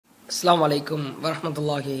अस्सलामु अलैकुम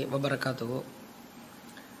वरहमतुल्लाहि वबरकातुहु।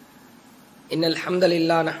 इन्नल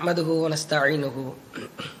हम्दलिल्लाह नहमदुहु व नस्तईनुहु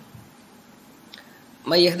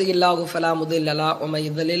मै यहदिहिल्लाहु फला मुदिल्ल लहु व मै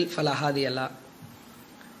युद्लिल फला हादिय लहु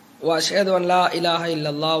व अशहदु अन ला इलाहा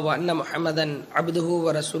इल्लल्लाह व अन्ना मुहम्मदन अब्दुहु व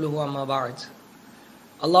रसूलुहु अम्मा बअद।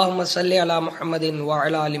 अल्लाहुम्मा सल्लि अला मुहम्मदिन व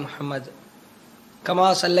अला आलि मुहम्मद कमा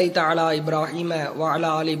सल्लैत अला इब्राहीम व अला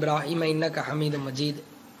आलि इब्राहीम इन्नका हमीदुम मजीद।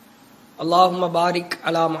 अल्लाहुम्मा बारिक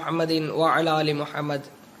अला मुहम्मदिन व अला आलि मुहम्मद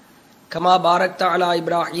कमा बारकत अला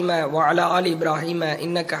इब्राहीम व अला आलि इब्राहीम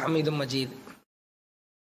इन्नका हमीदुम मजीद।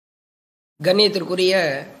 கண்ணியத்திற்குரிய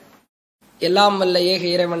எல்லாம் வல்ல ஏக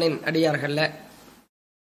இறைவனின் அடியார்கள,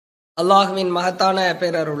 அல்லாஹுவின் மகத்தான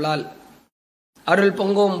பேரருளால் அருள்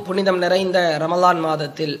பொங்கும் புனிதம் நிறைந்த ரமலான்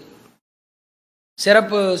மாதத்தில்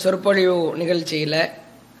சிறப்பு சொற்பொழிவு நிகழ்ச்சியில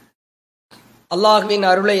அல்லாஹுவின்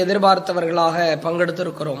அருளை எதிர்பார்த்தவர்களாக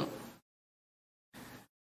பங்கெடுத்திருக்கிறோம்.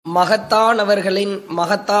 மகத்தானவர்களின்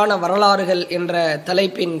மகத்தான வரலாறுகள் என்ற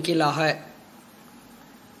தலைப்பின் கீழாக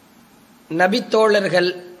நபித்தோழர்கள்,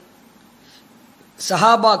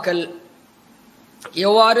 சஹாபாக்கள்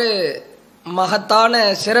எவ்வாறு மகத்தான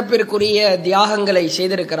சிறப்பிற்குரிய தியாகங்களை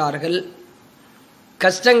செய்திருக்கிறார்கள்,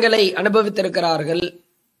 கஷ்டங்களை அனுபவித்திருக்கிறார்கள்,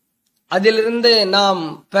 அதிலிருந்து நாம்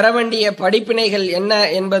பெற வேண்டிய படிப்பினைகள் என்ன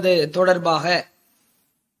என்பது தொடர்பாக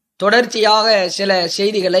தொடர்ச்சியாக சில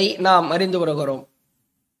செய்திகளை நாம் அறிந்து வருகிறோம்.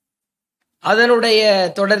 அதனுடைய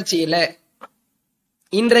தொடர்ச்சியில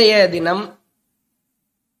இன்றைய தினம்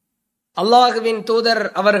அல்லாஹுவின் தூதர்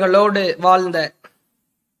அவர்களோடு வாழ்ந்த,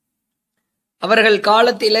 அவர்கள்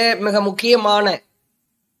காலத்திலே மிக முக்கியமான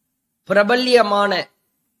பிரபல்யமான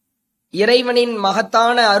இறைவனின்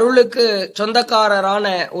மகத்தான அருளுக்கு சொந்தக்காரரான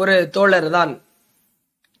ஒரு தோழர் தான்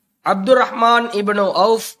அப்துர் ரஹ்மான் இப்னு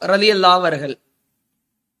அவுஃப் ரலியல்லாஹு அவர்கள்.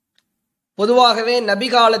 பொதுவாகவே நபி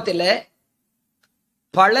காலத்தில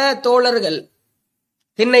பல தோழர்கள்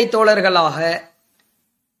திண்ணை தோழர்களாக,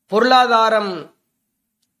 பொருளாதாரம்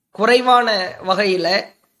குறைவான வகையில,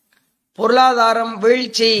 பொருளாதாரம்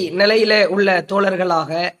வீழ்ச்சி நிலையில உள்ள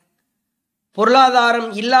தோழர்களாக, பொருளாதாரம்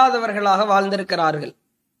இல்லாதவர்களாக வாழ்ந்திருக்கிறார்கள்.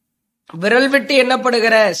 விரல் விட்டு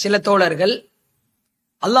எண்ணப்படுகிற சில தோழர்கள்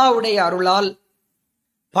அல்லாஹ்வுடைய அருளால்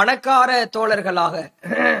பணக்கார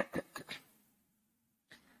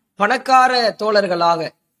தோழர்களாக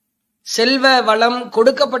செல்வ வளம்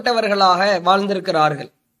கொடுக்கப்பட்டவர்களாக வாழ்ந்திருக்கிறார்கள்.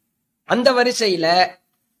 அந்த வரிசையில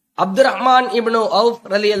அப்துர் ரஹ்மான் இப்னு அவுஃப்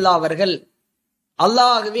ரலியல்லாஹு அவர்கள்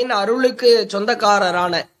அல்லாஹுவின் அருளுக்கு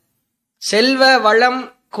சொந்தக்காரரான, செல்வ வளம்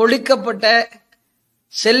கொழிக்கப்பட்ட,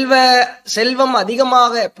 செல்வம்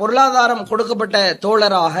அதிகமாக பொருளாதாரம் கொடுக்கப்பட்ட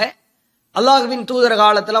தோழராக அல்லாஹுவின் தூதர்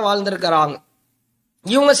காலத்துல வாழ்ந்திருக்கிறாங்க.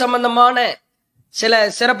 இவங்க சம்பந்தமான சில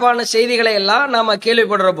சிறப்பான செய்திகளை எல்லாம் நாம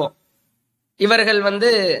கேள்விப்படுறோம். இவர்கள்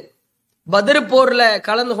பத்ர் போர்ல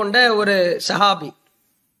கலந்து கொண்ட ஒரு சஹாபி.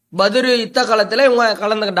 பத்ர் யுத்த காலத்துல இவங்க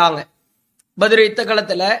கலந்துக்கிட்டாங்க. பத்ர் யுத்த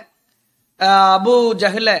காலத்துல அபூ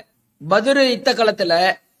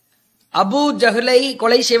ஜஹலை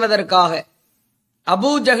கொலை செய்வதற்காக,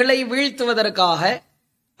 அபூ ஜஹலை வீழ்த்துவதற்காக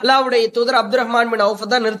அல்லாஹ்வுடைய தூதர் அப்துர் ரஹ்மான் பின்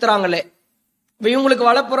அவுஃப் தான் நிறுத்துறாங்களே. இவங்களுக்கு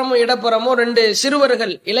வலப்புறமும் இடப்புறமும் ரெண்டு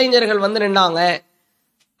சிறுவர்கள், இளைஞர்கள் நின்னாங்க.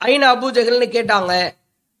 ஐன அபூ ஜஹல்னு கேட்டாங்க.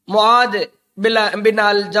 முஆத் பின்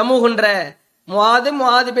அல் ஜமூஹ்ன்ற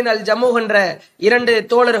முஆத் பின் அல் ஜமூஹ்ன்ற இரண்டு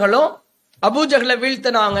தோழர்களும் அபூ ஜஹலை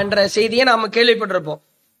வீழ்த்தினாங்கன்ற செய்தியை நாம கேள்விப்பட்டிருப்போம்.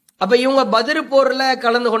 அப்ப இவங்க பத்ர் போர்ல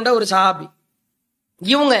கலந்து கொண்ட ஒரு சஹாபி.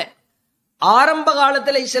 இவங்க ஆரம்ப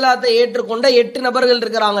காலத்துல இஸ்லாத்தை ஏற்றுக்கொண்ட 8 நபர்கள்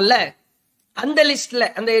இருக்கிறாங்கல்ல, அந்த லிஸ்ட்ல,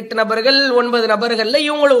 அந்த 8 நபர்கள் 9 நபர்கள்ல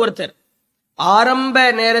இவங்களும் ஒருத்தர். ஆரம்ப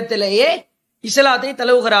நேரத்திலேயே இஸ்லாத்தை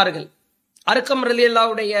தழுவுகிறார்கள். அர்கம்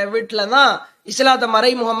ரலியல்லாஹுடைய வீட்டுல தான் இஸ்லாத்தை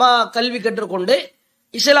மறைமுகமா கல்வி கற்றுக்கொண்டு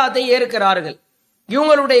இஸ்லாத்தை ஏற்கிறார்கள்.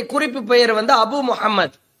 இவங்களுடைய குறிப்பு பெயர் அபு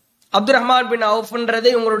முஹம்மது. அப்துர் ரஹ்மான் பின் அவுஃப்ன்றது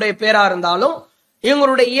இவங்களுடைய பேரா இருந்தாலும்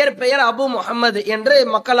இவங்களுடைய இயற்பெயர் அபு முஹம்மது என்று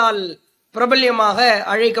மக்களால் பிரபல்யமாக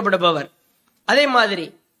அழைக்கப்படுபவர். அதே மாதிரி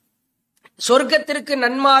சொர்க்கத்திற்கு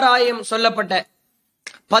நன்மாராயம் சொல்லப்பட்ட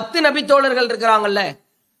 10 நபித்தோழர்கள் இருக்கிறாங்கல்ல,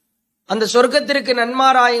 அந்த சொர்க்கத்திற்கு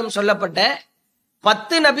நன்மாராயம் சொல்லப்பட்ட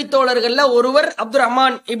 10 நபித்தோழர்கள்ல ஒருவர் அப்துர்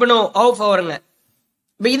ரஹ்மான் இப்னு அவுஃப் அவருங்க.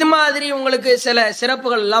 இது மாதிரி உங்களுக்கு சில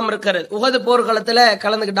சிறப்புகள் எல்லாம் இருக்கிறது. உஹது போர்க்களத்துல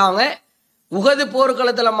கலந்துக்கிட்டாங்க. உஹது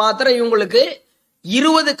போர்க்களத்துல மாத்திரம் இவங்களுக்கு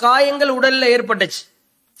 20 காயங்கள் உடல்ல ஏற்பட்டுச்சு.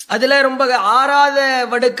 அதுல ரொம்ப ஆறாத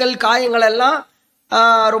வடுக்கள் காயங்கள் எல்லாம்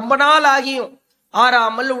ரொம்ப நாள் ஆகியும்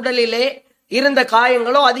ஆறாமல் உடலிலே இருந்த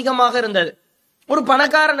காயங்களும் அதிகமாக இருந்தது. ஒரு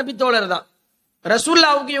பணக்கார நபித்தோழர் தான்.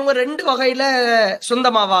 ரசூலுல்லாஹ்வுக்கு இவங்க 2 வகையில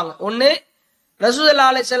சொந்தமாவாங்க. ஒன்னு,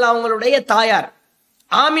 ரசூலுல்லாஹி அலைஹி வஸல்லம் அவங்களுடைய தாயார்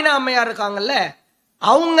ஆமினா அம்மையார் இருக்காங்கல்ல,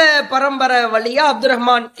 அவங்க பரம்பரை வழியா அப்துர்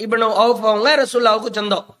ரஹ்மான் இப்னு அவுஃப் அவங்க ரசூலுல்லாஹ்வுக்கு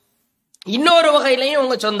சொந்தம். இன்னொரு வகையிலையும்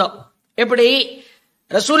அவங்க சொந்தம். எப்படி?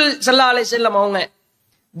 ரசூல் ஸல்லல்லாஹு அலைஹி வஸல்லம் அவங்க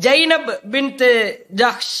ஜைனப் பின்த்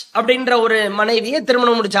ஜஹ்ஷ் அப்படின்ற ஒரு மனைவியை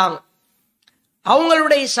திருமணம் முடிச்சாங்க.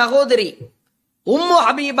 அவங்களுடைய சகோதரி உம்மு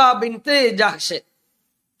ஹபீபா பின்த் ஜஹ்ஷ்.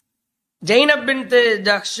 ஜைனப் பின்த்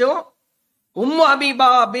ஜஹ்ஷும் உம்மு ஹபீபா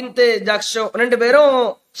பின்த் ஜஹ்ஷும் ரெண்டு பேரும்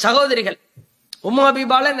சகோதரிகள். உம்மு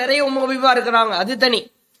ஹபீபால நிறைய உம்மு ஹபீபா இருக்கிறாங்க, அது தனி.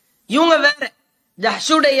 இவங்க வேற,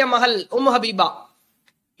 ஜஹ்ஷுடைய மகள் உம்மு ஹபீபா.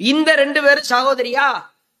 இந்த ரெண்டு பேரும் சகோதரியா.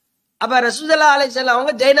 அப்ப ரசூல் ஸல்லல்லாஹு அலைஹி வஸல்லம்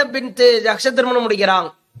அவங்க ஜைனப் பின்த் ஜஹ்ஷ திருமணம் முடிக்கிறாங்க.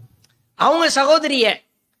 அவங்க சகோதரிய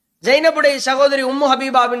ஜைனபுடைய சகோதரி உம்மு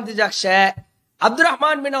Habiba பின்த் ஜஹ்ஷ Abdul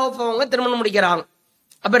Rahman bin Auf அவங்க திருமணம் முடிக்கிறாங்க.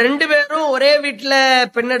 அப்ப ரெண்டு பேரும் ஒரே வீட்டுல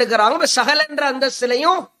பெண் எடுக்கிறாங்க. இப்ப சஹல் என்ற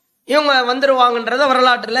அந்தஸ்திலையும் இவங்க வந்துருவாங்கன்றத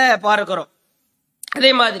வரலாற்றுல பார்க்கிறோம்.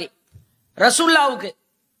 அதே மாதிரி ரசூல்லாவுக்கு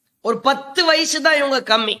ஒரு 10 வயசு தான் இவங்க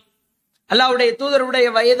கம்மி. அல்லாஹ்வுடைய தூதருடைய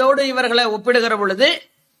வயதோடு இவர்களை ஒப்பிடுகிற பொழுது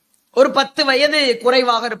ஒரு 10 வயது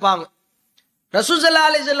குறைவாக இருப்பாங்க. ரசூல் ஸல்லல்லாஹு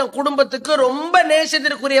அலைஹி வஸல்லம் குடும்பத்துக்கு ரொம்ப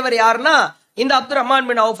நேசத்திற்குரியவர் யாருன்னா இந்த அப்துல் ரஹ்மான்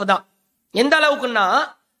பின் அவுஃப் தான். எந்த அளவுக்குன்னா,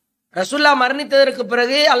 ரசூல்லா மரணித்ததற்கு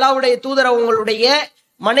பிறகு அல்லாஹ்வுடைய தூதர் அவங்களுடைய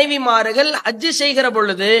மனைவிமார்கள் ஹஜ்ஜு செய்கிற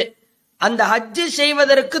பொழுது அந்த ஹஜ்ஜு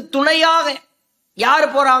செய்வதற்கு துணையாக யாரு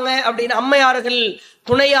போறாங்க அப்படின்னு, அம்மையார்கள்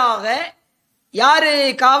துணையாக யாரு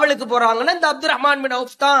காவலுக்கு போறாங்கன்னா இந்த அப்துல் ரஹ்மான் பின்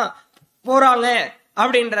அவுஃப் தான் போறாங்க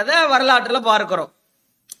அப்படின்றத வரலாற்றுல பார்க்கிறோம்.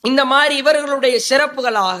 இந்த மாதிரி இவர்களுடைய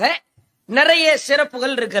சிறப்புகளாக நிறைய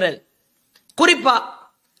சிறப்புகள் இருக்கிறது. குறிப்பா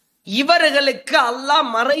இவர்களுக்கு அல்லாஹ்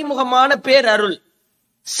மறைமுகமான பேரருள்,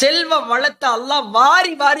 செல்வ வளத்தை அல்லாஹ்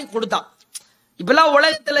வாரி வாரி கொடுத்தான். இப்பெல்லாம்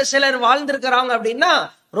உலகத்துல சிலர் வாழ்ந்திருக்கிறாங்க அப்படின்னா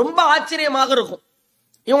ரொம்ப ஆச்சரியமாக இருக்கும்.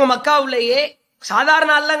 இவங்க மக்காவுலேயே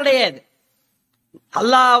சாதாரண ஆள்லாம் கிடையாது.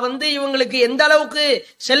 அல்லாஹ் இவங்களுக்கு எந்த அளவுக்கு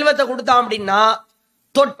செல்வத்தை கொடுத்தான் அப்படின்னா,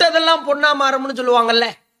 தொட்டதெல்லாம் பொன்னா மாறும்னு சொல்லுவாங்கல்ல,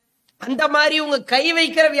 அந்த மாதிரி இவங்க கை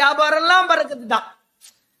வைக்கிற வியாபாரம் எல்லாம் பறக்குது தான்.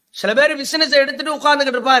 சில பேர் பிசினஸ் எடுத்துட்டு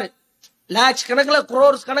உட்கார்ந்துகிட்டு இருப்பாரு, லேக்ஸ் கணக்குல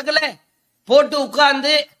குரோர்ஸ் கணக்குல போட்டு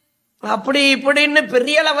உட்கார்ந்து அப்படி இப்படின்னு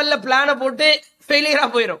பெரிய லெவல்ல பிளான போட்டு ஃபெயிலியரா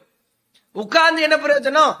போயிடும். உட்கார்ந்து என்ன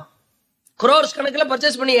பிரயோஜனம்? குரோர்ஸ் கணக்குல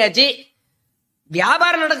பர்ச்சேஸ் பண்ணியாச்சு,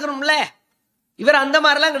 வியாபாரம் நடக்கணும்ல. இவர் அந்த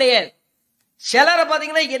மாதிரிலாம் கிடையாது. சிலரை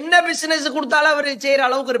பாத்தீங்கன்னா என்ன பிசினஸ் கொடுத்தாலும் அவர் செய்யற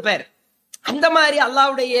அளவுக்கு இருப்பார். அந்த மாதிரி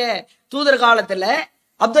அல்லாஹ்வுடைய தூதர் காலத்துல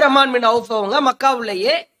அப்துல் ரஹ்மான் பின் அவுஃப் அவங்க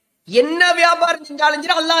மக்காவுலேயே என்ன வியாபாரம் செஞ்சாலும்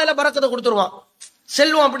சரி அல்லாஹ் அதுல பரக்கத்தை கொடுத்துருவான்.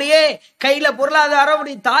 செல்வம் அப்படியே கையில பொருளாதாரம்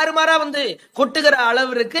அப்படி தாறுமாறா கொட்டுகிற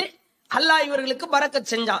அளவிற்கு அல்லாஹ் இவர்களுக்கு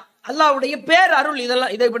பரக்கத் செஞ்சான். அல்லாஹ்வுடைய பேர் அருள்.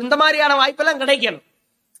 இதெல்லாம் இந்த மாதிரியான வாய்ப்பெல்லாம் கிடைக்கணும்.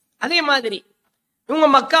 அதே மாதிரி இவங்க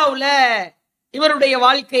மக்காவுல இவருடைய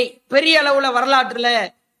வாழ்க்கை பெரிய அளவுல வரலாற்றுல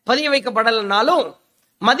பதிய வைக்கப்படலைனாலும்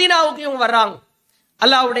மதீனாவுக்கு இவங்க வர்றாங்க.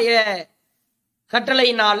 அல்லாஹ்வுடைய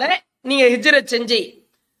கட்டளையினால நீங்க ஹிஜ்ரத் செஞ்சு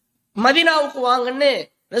மதீனாவுக்கு வாங்கன்னு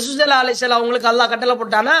ரசூல் ஸல்லல்லாஹு அலைஹி வஸல்லம் அவங்களுக்கு அல்லாஹ் கட்டளை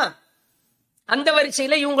போட்டானா, அந்த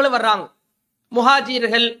வரிசையில இவங்களும் வர்றாங்க.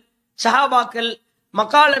 முஹாஜிர்கள், சஹாபாக்கள்,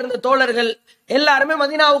 மக்கால இருந்த தோழர்கள் எல்லாருமே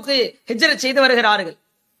மதீனாவுக்கு ஹிஜ்ரத் செய்து வருகிறார்கள்.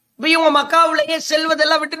 இப்ப இவங்க மக்காவுலேயே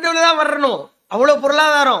செல்வதெல்லாம் விட்டுட்டு தான் வரணும். அவ்வளவு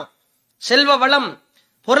பொருளாதாரம், செல்வ வளம்,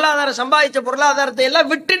 பொருளாதாரம், சம்பாதிச்ச பொருளாதாரத்தை எல்லாம்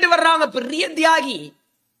விட்டுட்டு வர்றாங்க. பெரிய தியாகி.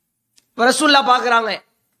 ரசூல்லா பாக்குறாங்க,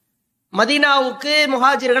 மதீனாவுக்கு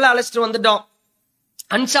முஹாஜிர்களை அழைச்சிட்டு வந்துட்டோம்.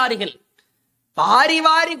 அன்சாரிகள் வாரி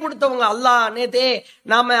வாரி கொடுத்தவங்க. அல்லாஹ் நேத்தே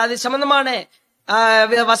நாம அது சம்பந்தமான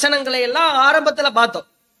வசனங்களை எல்லாம் ஆரம்பத்துல பார்த்தோம்.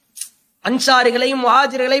 அன்சாரிகளையும்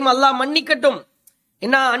முஹாஜிர்களையும் அல்லாஹ் மன்னிக்கட்டும்.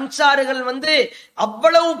 ஏன்னா அன்சாரிகள்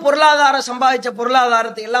அவ்வளவு பொருளாதாரம், சம்பாதிச்ச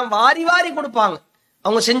பொருளாதாரத்தை எல்லாம் வாரி வாரி கொடுப்பாங்க.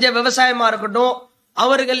 அவங்க செஞ்ச விவசாயமா இருக்கட்டும்,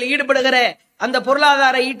 அவர்கள் ஈடுபடுகிற அந்த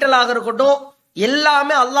பொருளாதார ஈட்டலாக இருக்கட்டும்,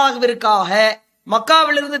 எல்லாமே அல்லாஹ்விற்காக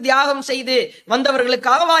மக்காவிலிருந்து தியாகம் செய்து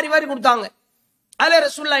வந்தவர்களுக்காக வாரி வாரி கொடுத்தாங்க. அதுல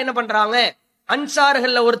ரசூலுல்லாஹ் என்ன பண்றாங்க,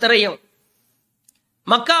 அன்சார்கள்ல ஒருத்தரையும்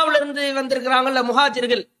மக்காவிலிருந்து வந்திருக்கிறாங்கல்ல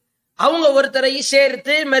முஹாஜிர்கள், அவங்க ஒருத்தரையும்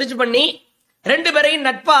சேர்த்து மெர்ஜ் பண்ணி ரெண்டு பேரையும்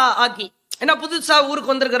நட்பா ஆக்கி. ஏன்னா புதுசா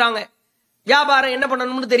ஊருக்கு வந்திருக்கிறாங்க, வியாபாரம் என்ன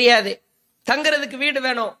பண்ணணும்னு தெரியாது, தங்குறதுக்கு வீடு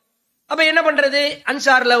வேணும். அப்ப என்ன பண்றது,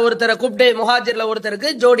 அன்சார்ல ஒருத்தரை கூப்பிட்டு முஹாஜிர்ல ஒருத்தருக்கு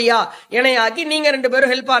ஜோடியா இணையாக்கி நீங்க ரெண்டு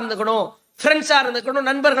பேரும் ஹெல்ப்பா இருந்துக்கணும், ஃப்ரெண்ட்ஸா இருந்துக்கணும்,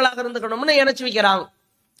 நண்பர்களாக இருந்துக்கணும்னு இணைச்சு வைக்கிறாங்க.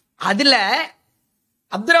 அதுல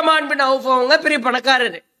அப்துல் ரஹ்மான் பின் அவுஃப் அவங்க பெரிய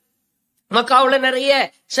பணக்காரரு, மக்காவுல நிறைய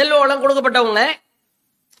செல்வம் கொடுக்கப்பட்டவங்க.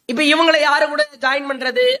 இப்ப இவங்களை யாரு கூட ஜாயின்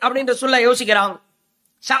பண்றது அப்படின்ற சொல்ல யோசிக்கிறாங்க.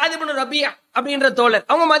 ஸஅத் இப்னு ரபியா அப்படின்ற தோழர்,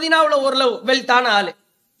 அவங்க மதீனாவுல ஓரளவு வெல்த்தான ஆளு,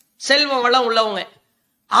 செல்வம் வளம் உள்ளவங்க,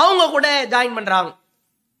 அவங்க கூட ஜாயின் பண்றாங்க.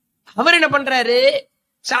 அவர் என்ன பண்றாரு,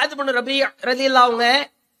 ஸஅத் இப்னு ரபியா ரலியல்லாஹு அவங்க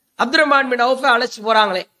அப்துல் ரஹ்மான் பின் அவுஃப் அழைச்சு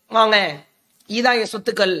போறாங்களே, வாங்க இதான் என்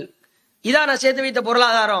சொத்துக்கள், இதான் நான் சேர்த்து வைத்த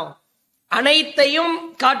பொருளாதாரம், அனைத்தையும்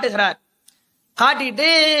காட்டுகிறார். காட்டிட்டு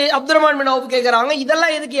அப்துல் ரஹ்மான் பின் அவுஃப் கேட்கிறாங்க,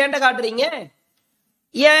 இதெல்லாம் எதுக்கு ஏன்ட்ட காட்டுறீங்க?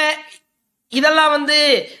 ஏன் இதெல்லாம்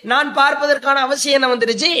நான் பார்ப்பதற்கான அவசியம் என்ன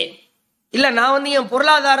வந்துருச்சு? இல்ல, நான் என்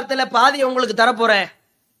பொருளாதாரத்துல பாதி உங்களுக்கு தரப்போறேன்.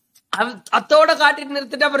 அத்தோட காட்டிட்டு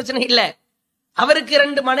நிறுத்திட்டா பிரச்சனை இல்ல. அவருக்கு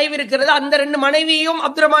 2 மனைவி இருக்கிறது. அந்த 2 மனைவியும்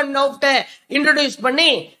அப்துல் ரஹ்மான் பின் அவுஃப்ட இன்ட்ரோடியூஸ் பண்ணி,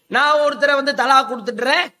 நான் ஒருத்தரை தலா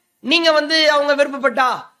கொடுத்துட்டுறேன், நீங்க அவங்க விருப்பப்பட்டா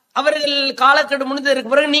அவர்கள் காலக்கெடு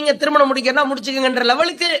முடிஞ்சதுக்கு பிறகு நீங்க திருமணம் முடிக்கிறதா முடிச்சுக்கங்கன்ற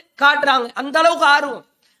லெவலுக்கு காட்டுறாங்க. அந்த அளவுக்கு ஆர்வம்,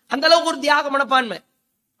 அந்த அளவுக்கு ஒரு தியாக மனப்பான்மை.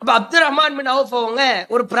 அப்ப அப்துல் ரஹ்மான் பின் அவுஃப் அவங்க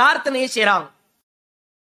ஒரு பிரார்த்தனையை செய்யறாங்க.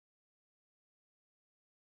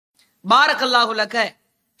 பாரக்கல்லாஹு லக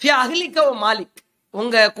ஃபி அஹ்லிக வ மாலிக்,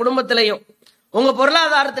 உங்க குடும்பத்திலையும் உங்க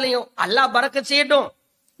பொருளாதாரத்திலையும் அல்லாஹ் பரக்கத் செய்யட்டும்.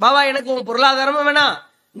 பாபா, எனக்கு உங்க பொருளாதாரமும் வேணாம்,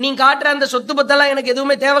 நீ காட்டுற அந்த சொத்து பத்தெல்லாம் எனக்கு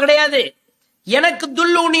எதுவுமே தேவை கிடையாது. எனக்கு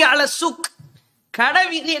துல்லூனி அல சுக், கடை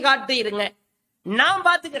வீதியை காட்டு இருங்க, நான்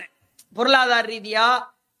பாத்துக்கிறேன். பொருளாதார ரீதியா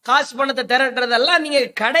காசு பணத்தை திரட்டுறதெல்லாம் நீங்க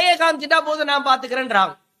கடையை காமிச்சிட்டா போதும், நான்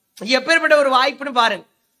பாத்துக்கிறேன்றாங்க. எப்பேற்பட்ட ஒரு வாய்ப்புன்னு பாருங்க.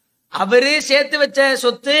 அவரு சேர்த்து வச்ச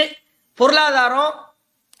சொத்து பொருளாதாரம்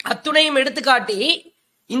அத்துணையும் எடுத்துக்காட்டி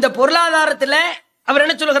இந்த பொருளாதாரத்துல அவர்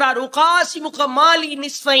என்ன சொல்லுகிறார்? உகாசி முக மாலி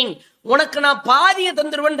நிஸ்ஃபைன், உனக்கு நான் பாதியை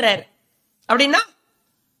தந்துருவேன்றார். அப்படின்னா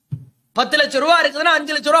 10 லட்சம் ரூபா இருக்குதுன்னா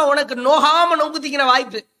 5 லட்சம் ரூபா உனக்கு நோகாம நொங்குத்திக்கிற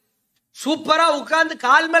வாய்ப்பு. சூப்பரா உட்கார்ந்து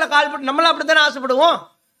கால் மேல கால் போட்டு, நம்மளாம் அப்படித்தானே ஆசைப்படுவோம்.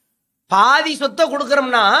 பாதி சொத்தை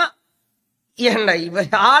கொடுக்கறோம்னா என்ன, இவ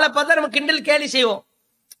ஆளை பார்த்தா நம்ம கிண்டல் கேலி செய்வோம்.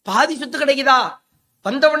 பாதி சொத்து கிடைக்குதா,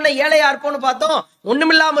 வந்த உடனே ஏழையா இருப்போம்னு பார்த்தோம்,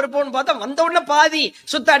 ஒண்ணுமில்லாம இருப்போம்னு பார்த்தோம், வந்த உடனே பாதி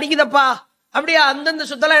சொத்து அடிக்குதப்பா, அப்படியா அந்தந்த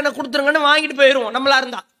சொத்தெல்லாம் எனக்கு கொடுத்துருங்கன்னு வாங்கிட்டு போயிடுவோம் நம்மளா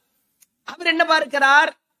இருந்தா. அவர் என்ன பார்க்கிறார்?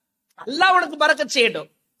 அல்லாஹ் உனக்கு பரக்கத் செய்யட்டும்.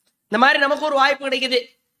 இந்த மாதிரி நமக்கு ஒரு வாய்ப்பு கிடைக்குது.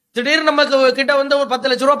 திடீர்னு நமக்கு கிட்ட ஒரு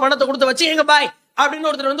 10 லட்சம் ரூபாய் பணத்தை கொடுத்து வச்சு எங்க பாய் அப்படின்னு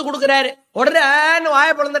ஒருத்தர் கொடுக்குறாரு. உடனே வாய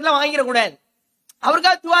பழந்தெல்லாம் வாங்கிடக்கூடாது.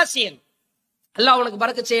 அவருக்காக துவா செய்யணும். அல்லாஹ் உனக்கு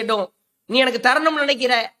பரக்கத் செய்யட்டும், நீ எனக்கு தரணும்னு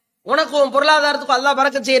நினைக்கிற, உனக்கும் பொருளாதாரத்துக்கும் அல்லாஹ்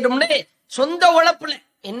பரக்கத் செய்யட்டும்னு சொந்த உழைப்புல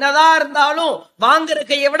என்னதான் இருந்தாலும் வாங்குற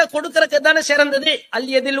கையை விட கொடுக்கிற கை தானே சிறந்தது.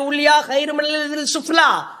 அல்யதில் ஊலியா கைருமில் சுஃப்லா,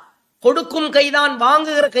 கொடுக்கும் கைதான்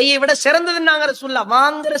வாங்குகிற கையை விட சிறந்ததுன்னாங்க ரசூலுல்லாஹ்.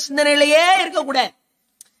 வாங்குற சிந்தனையிலேயே இருக்கக்கூடாது.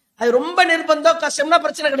 அது ரொம்ப நிர்பந்தம் கஷ்டம்னா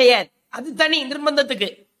பிரச்சனை கிடையாது, அது தனி நிர்பந்தத்துக்கு.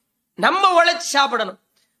 நம்ம உழைச்சு சாப்பிடணும்.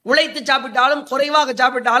 உழைத்து சாப்பிட்டாலும் குறைவாக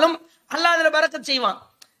சாப்பிட்டாலும் அல்லாஹ் அதுல பரக்கத் செய்வான்.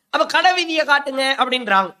 அப்ப கடை விதியை காட்டுங்க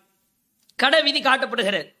அப்படின்றாங்க. கடை விதி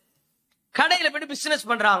காட்டப்படுகிறது. கடையில போயிட்டு பிசினஸ்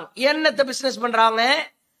பண்றாங்க. என்னத்தை பிசினஸ் பண்றாங்க?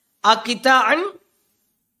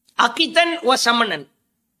 அகிதன் ஓ சமணன்,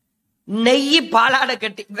 நெய் பாலாடை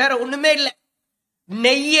கட்டி, வேற ஒண்ணுமே இல்ல.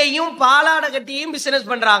 நெய்யையும் பாலாடை கட்டியும் பிசினஸ்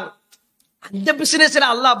பண்றாங்க. அந்த பிசினஸ்ல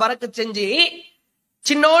அல்லாஹ் பரக்கத் செஞ்சு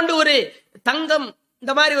சின்னோண்டு ஒரு தங்கம்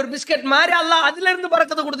இந்த மாதிரி ஒரு பிஸ்கட் மாதிரி அல்லாஹ் அதுல இருந்து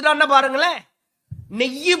பரக்கத்தை கொடுத்துட்டான்னா பாருங்களேன்.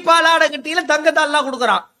 நெய் பாலாடை கட்டியில தங்கத்தை அல்லாஹ்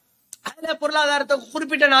கொடுக்குறான். அதுல பொருளாதாரத்தை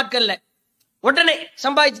குறிப்பிட்ட நாட்கள்ல உடனே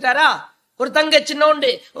சம்பாதிச்சுட்டாரா? ஒரு தங்க சின்னோண்டு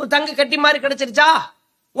ஒரு தங்க கட்டி மாதிரி கிடைச்சிருச்சா,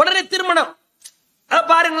 உடனே திருமணம்.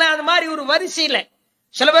 பாருங்களேன், அந்த மாதிரி ஒரு வரிசையில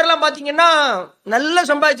சில பேர்லாம் பாத்தீங்கன்னா நல்லா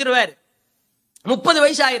சம்பாதிச்சிருவாரு. 30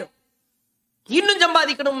 வயசு ஆயிரும், இன்னும்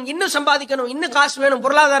சம்பாதிக்கணும், இன்னும் சம்பாதிக்கணும், இன்னும் காசு வேணும்,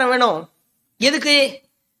 பொருளாதாரம் வேணும். எதுக்கு?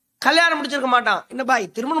 கல்யாணம் முடிச்சிருக்க மாட்டான். என்ன பாய்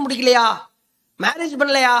திருமணம் முடிக்கலையா, மேரேஜ்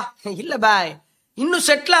பண்ணலையா? இல்ல பாய், இன்னும்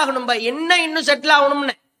செட்டில் ஆகணும் பாய். என்ன இன்னும் செட்டில்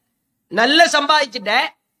ஆகணும்னு? நல்லா சம்பாதிச்சுட்ட,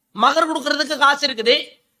 மகர் கொடுக்கறதுக்கு காசு இருக்குது,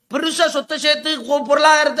 பெருசா சொத்தை சேர்த்து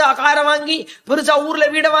பொருளாதாரத்தை காரை வாங்கி பெருசா ஊர்ல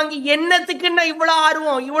வீடை வாங்கி, என்னத்துக்குன்னா இவ்வளவு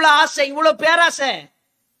ஆர்வம், இவ்வளவு ஆசை, இவ்வளவு பேராசை?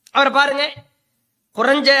 அவரை பாருங்க,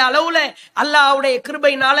 குறைஞ்ச அளவுல அல்லாஹ்வுடைய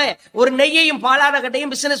கிருபையினால ஒரு நெய்யையும் பாலாட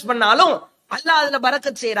கட்டையும் பிசினஸ் பண்ணாலும் அல்லாஹ் அதுல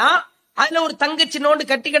பரக்கத் செய்யறான். அதுல ஒரு தங்கச்சி நோண்டு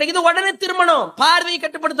கட்டி கிடைக்குது, உடனே திருமணம். பார்வையை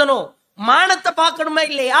கட்டுப்படுத்தணும், மானத்தை பார்க்கணுமா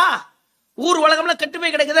இல்லையா? ஊர் உலகம்ல கட்டு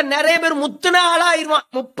போய் கிடைக்குது. நிறைய பேர் முத்துன ஆளா ஆயிருவான்,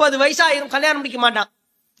 30 வயசு ஆயிரும், கல்யாணம் முடிக்க மாட்டான்.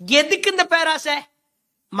 எதுக்கு இந்த பேராசை?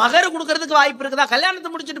 மகர் கொடுக்கறதுக்கு வாய்ப்பு இருக்குதா? கல்யாணத்தை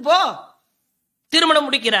முடிச்சுட்டு போ. திருமணம்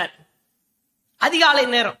முடிக்கிறார். அதிகாலை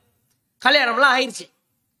நேரம், கல்யாணம்லாம் ஆயிடுச்சு.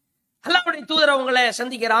 அல்லாஹ்வுடைய தூதர் அவங்களை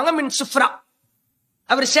சந்திக்கிறாங்க. மின் சுஃப்ரா,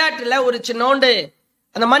 அவர் ஷர்ட்ல ஒரு சின்னோண்டு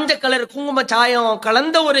அந்த மஞ்சள் கலர் குங்கும சாயம்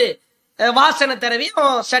கலந்த ஒரு வாசனை தரவியும்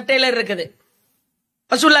சட்டையில இருக்குது.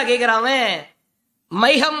 ரசூலுல்லாஹ் கேட்கிறாங்க,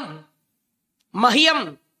 மைஹம் மஹியம்.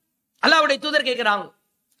 அல்லாஹ்வுடைய தூதர் கேட்கிறாங்க,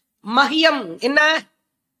 மஹியம் என்ன?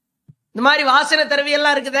 இந்த மாதிரி வாசனை தரவி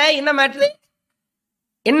எல்லாம் இருக்குதே, என்ன மேட்ரு,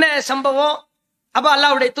 என்ன சம்பவம்? அப்ப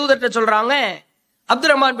அல்லாஹ்வுடைய தூதர்கிட்ட சொல்றாங்க,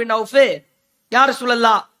 அப்துல் ரஹ்மான் பின் அவுஃப், யா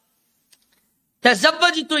ரசூலல்லாஹ்,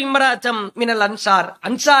 தஸவ்வஜ்து இம்ராத்தம் மினல் அன்சார்,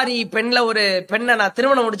 அன்சாரி பெண்ல ஒரு பெண்ணை நான்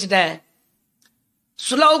திருமணம் முடிச்சிட்டேன்.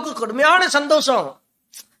 சுல்லாவுக்கு கடுமையான சந்தோஷம்.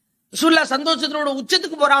 சுல்லா சந்தோஷத்தினோட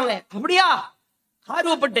உச்சத்துக்கு போறாங்க. அப்படியா?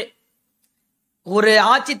 ஆர்வப்பட்டு ஒரு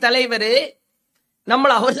ஆட்சி தலைவர்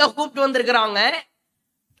நம்மள அவர்தான் கூப்பிட்டு வந்திருக்கிறாங்க.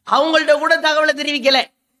 அவங்கள்ட்ட கூட தகவலை தெரிவிக்கல.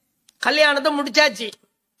 கல்யாணத்தை முடிச்சாச்சு.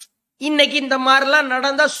 இன்னைக்கு இந்த மாதிரிலாம்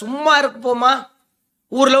நடந்தா சும்மா இருப்போமா?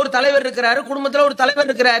 ஊர்ல ஒரு தலைவர் இருக்கிறாரு, குடும்பத்துல ஒரு தலைவர்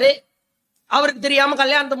இருக்கிறாரு, அவருக்கு தெரியாம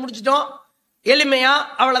கல்யாணத்தை முடிச்சிட்டோம் எளிமையா,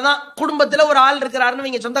 அவ்வளவுதான். குடும்பத்துல ஒரு ஆள் இருக்கிறாருன்னு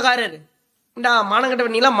நீங்க சொந்தக்காரரு, இந்தா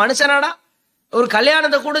மானங்கட்ட நீலாம் மனுஷனாடா, ஒரு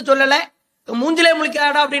கல்யாணத்தை கூட சொல்லல, மூஞ்சிலே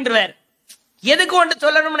முழிக்காடா அப்படின்றவாரு. எதுக்கு வந்துட்டு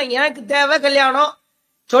சொல்லணும்னா, எனக்கு தேவை கல்யாணம்,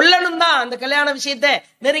 சொல்லணும் தான். அந்த கல்யாண விஷயத்த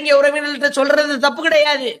நெருங்கிய உறவினர்கிட்ட சொல்றது தப்பு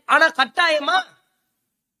கிடையாது. ஆனா கட்டாயமா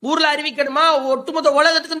ஊர்ல அறிவிக்கணுமா, ஒட்டுமொத்த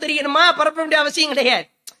உலகத்துக்கும் தெரியணுமா, பரப்ப வேண்டிய அவசியம் கிடையாது.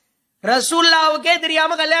 ரசூல்லாவுக்கே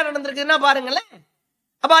தெரியாம கல்யாணம் நடந்திருக்குன்னா பாருங்களேன்.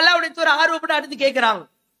 அப்ப அல்லாஹ்வுடைய ஒரு ஆர்வப்பட்டு அடுத்து கேட்கிறாங்க,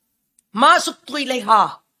 மா சுக்து இலைஹா,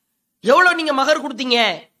 எவ்வளவு நீங்க மகர் கொடுத்தீங்க,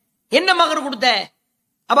 என்ன மகர் கொடுத்த?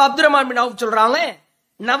 அப்ப அப்துல் ரஹ்மான் பின் அவுஃப் சொல்றாங்க,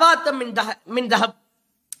 நவாத்தம் மின் தஹப்,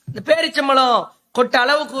 இந்த பேரிச்சம்பளம் கொட்ட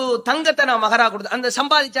அளவுக்கு தங்கத்தை நான் மகரா கொடுத்தேன், அந்த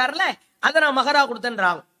சம்பாதிச்சார்ல அதை நான் மகரா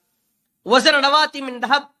கொடுத்தேன்றாங்க. வஸன நவாத்தி மின்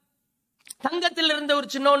தஹப், தங்கத்தில் இருந்த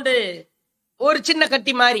ஒரு சின்ன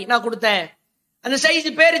கட்டி மாதிரி நான் கொடுத்தேன், அந்த சைஸ்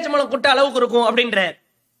பேரிச்சம்பளம் கொட்ட அளவுக்கு இருக்கும் அப்படின்ற.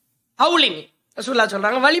 அவுலின் ரசூலுல்லாஹ்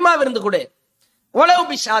சொல்றாங்க, வலிமா விருந்து கொடு, உளவு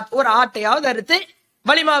பிஷாத், ஒரு ஆட்டையாவது அறுத்து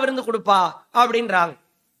வலிமா விருந்து கொடுப்பா அப்படின்றாங்க.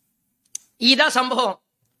 இதுதான் சம்பவம்.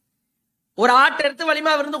 ஒரு ஆட்டை எடுத்து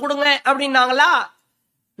வலிமா விருந்து கொடுங்க அப்படின்னாங்களா,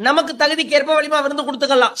 நமக்கு தகுதிக்கேற்ப வலிமா விருந்து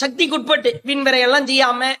கொடுத்துக்கலாம், சக்திக்கு உட்பட்டு. வீண்வரையெல்லாம்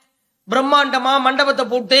செய்யாம பிரம்மாண்டமா மண்டபத்தை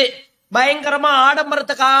போட்டு பயங்கரமா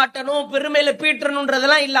ஆடம்பரத்தை காட்டணும், பெருமையில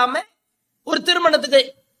பீட்டணும்ன்றதெல்லாம் இல்லாம ஒரு திருமணத்துக்கு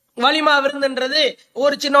வலிமா விருந்துன்றது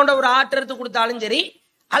ஒரு சின்னோண்ட ஒரு ஆட்டை எடுத்து கொடுத்தாலும் சரி,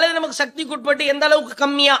 அல்லது நமக்கு சக்திக்கு உட்பட்டு எந்த அளவுக்கு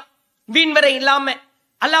கம்மியா வீண்வரை இல்லாம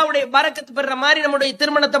அல்லாஹ்வுடைய பரக்கத்து பெற மாதிரி நம்முடைய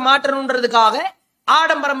திருமணத்தை மாற்றணும்ன்றதுக்காக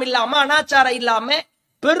ஆடம்பரம் இல்லாம அனாச்சாரம் இல்லாம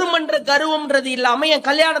பெருமன்ற கருவம்ன்றது இல்லாம என்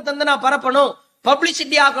கல்யாணத்தை வந்து நான் பரப்பணும்,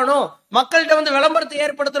 பப்ளிசிட்டி ஆக்கணும், மக்கள்கிட்ட வந்து விளம்பரத்தை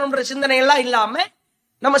ஏற்படுத்தணும்ன்ற சிந்தனை எல்லாம் இல்லாம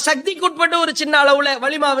நம்ம சக்திக்கு உட்பட்டு ஒரு சின்ன அளவுல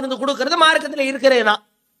வலிமா விருந்து கொடுக்கறது மார்க்கத்துல இருக்கிறது தான்.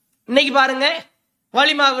 இன்னைக்கு பாருங்க,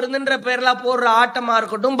 வலிமா விருந்துன்ற பேர்ல போடுற ஆட்டமா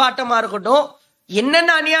இருக்கட்டும் பாட்டமா இருக்கட்டும்,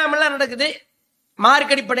 என்னென்ன அநியாயம் எல்லாம் நடக்குது.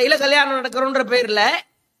 மார்க் அடிப்படையில கல்யாணம் நடக்கிறோன்ற பேர்ல,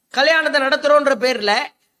 கல்யாணத்தை நடத்துறோன்ற பேர்ல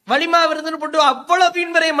வலிமா விருந்துன்னு போட்டு அவ்வளவு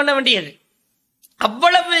வீண்வரையம் பண்ண வேண்டியது,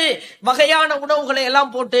 அவ்வளவு வகையான உணவுகளை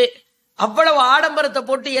எல்லாம் போட்டு அவ்வளவு ஆடம்பரத்தை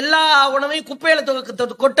போட்டு எல்லா உணவையும் குப்பையில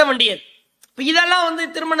கொட்ட வேண்டியது. இதெல்லாம் வந்து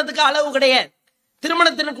திருமணத்துக்கு அளவு கிடையாது.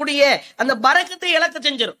 திருமணத்தினுடைய அந்த பரக்கத்தை இழக்க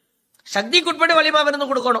செஞ்சிடும். சக்திக்குட்பட்டு வலிமா விருந்து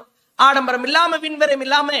கொடுக்கணும், ஆடம்பரம் இல்லாம வீண்வரையம்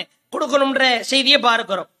இல்லாம கொடுக்கணும்ன்ற செய்தியை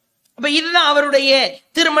பார்க்கிறோம். அப்ப இதுதான் அவருடைய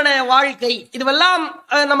திருமண வாழ்க்கை. இதுவெல்லாம்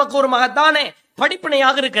நமக்கு ஒரு மகத்தான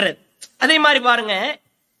படிப்பினையாக இருக்கிறது. அதே மாதிரி பாருங்க,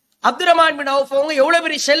 அப்துல் ரஹ்மான் பின் அவுஃப் அவங்க எவ்வளவு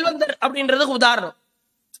பெரிய செல்வந்தர் அப்படின்றதுக்கு உதாரணம்.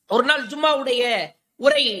 ஒரு நாள் ஜும்மாவுடைய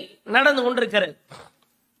உரை நடந்து கொண்டிருக்கிறது,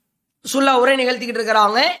 சுல்லா உரை நிகழ்த்திக்கிட்டு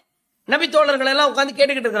இருக்கிறாங்க, நபி தோழர்கள் எல்லாம் உட்கார்ந்து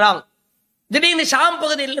கேட்டுக்கிட்டு இருக்கிறாங்க. திடீர்னு ஷாம்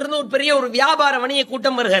பகுதியில் இருந்து ஒரு பெரிய ஒரு வியாபார வணிக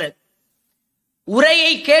கூட்டம் வருகிறது.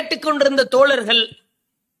 உரையை கேட்டுக்கொண்டிருந்த தோழர்கள்,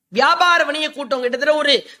 வியாபார வணிக கூட்டம் கிட்டத்தட்ட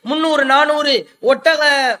ஒரு 300-400 ஒட்டக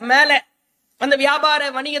மேல அந்த வியாபார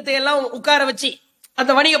வணிகத்தை எல்லாம் உட்கார வச்சு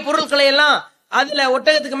அந்த வணிக பொருட்களை எல்லாம் அதுல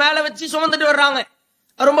ஒட்டகத்துக்கு மேல வச்சு சுமந்துட்டு வர்றாங்க.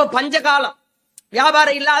 ரொம்ப பஞ்ச காலம்,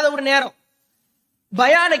 வியாபாரம் இல்லாத ஒரு நேரம்.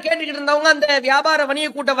 பயான கேட்டுக்கிட்டு இருந்தவங்க அந்த வியாபார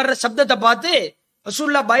வணிக கூட்டம் வர்ற சப்தத்தை பார்த்து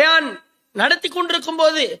ரசூலுல்லாஹ் பயான் நடத்தி கொண்டிருக்கும்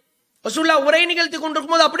போது, ரசூலுல்லாஹ் உரை நிகழ்த்தி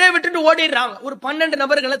கொண்டிருக்கும் போது அப்படியே விட்டுட்டு ஓடிடுறாங்க, ஒரு 12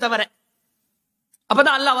 நபர்களை தவிர.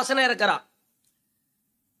 அப்பதான் அல்லாஹ் வசனம் இருக்கிறான்,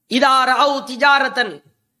 இதா ரஅவு திஜாரத்தன்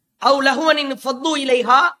அவ் லஹுவனின் ஃபத்து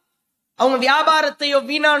இலைஹா, அவங்க வியாபாரத்தையோ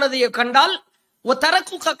வீணானதையோ கண்டால் ஒ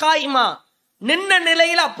தரக்கு ககாயிமா, நின்ன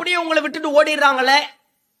நிலையில அப்படியே உங்களை விட்டுட்டு ஓடிடுறாங்களே.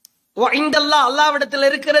 இந்தல்லாஹ் அல்லாஹ்விடத்தில்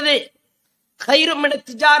இருக்கிறது கைரும் மின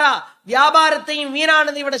திஜாரா, வியாபாரத்தையும்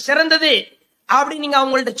வீணானதை விட சிறந்தது அப்படி நீங்க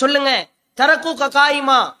அவங்கள்ட்ட சொல்லுங்க. தரக்கு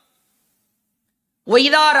ககாயிமா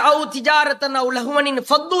ஒய்தா ரஅவு திஜாரத்தன் அவ் லஹுவனின்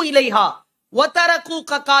ஃபத்து இலைஹா ஒ தரக்கு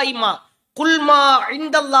ககாயிமா குல்மா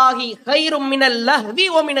இந்தல்லாஹி கைரும் மினல் லஹ்வி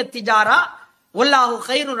வ மினத் திஜாரா வல்லாஹு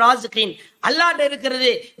கைரு ராஸிகின், அல்லாஹ்ட்ட இருக்கிறது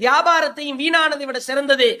வியாபாரத்தையும் வீணானதை விட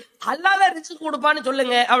சிறந்தது, அல்லாஹ் தான் ரிஸ்க் கொடுப்பான்னு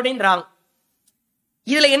சொல்லுங்க அப்படின்றாங்க.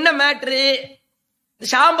 இதுல என்ன மேட்ரு?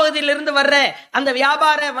 ஷாம் பகுதியில இருந்து வர்ற அந்த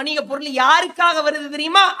வியாபார வணிக பொருள் யாருக்காக வருது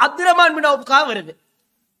தெரியுமா? அப்துல் ரஹ்மான் பின் அவுஃப்காக வருது.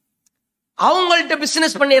 அவங்கள்ட்ட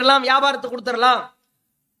பிசினஸ் பண்ணிடலாம், வியாபாரத்தை கொடுத்துடலாம்.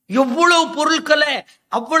 எவ்வளவு பொருட்களை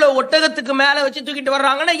அவ்வளவு ஒட்டகத்துக்கு மேல வச்சு தூக்கிட்டு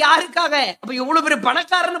வர்றாங்கன்னா யாருக்காக? அப்ப எவ்வளவு பெரிய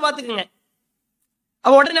பணக்காரன்னு பாத்துக்கோங்க.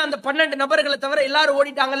 அவ உடனே அந்த 12 நபர்களை தவிர எல்லாரும்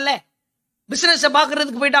ஓடிட்டாங்கல்ல, பிசினஸ்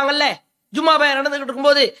பாக்குறதுக்கு போயிட்டாங்கல்ல. ஜும்மா பயான் நடந்துகிட்டு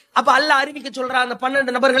இருக்கும்போது அப்ப அல்லாஹ் அறிவிக்க சொல்றான், அந்த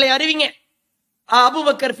 12 நபர்களை அறிவிங்க.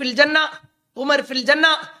 அபூபக்கர் ஃபில் ஜன்னா, உமர் ஃபில்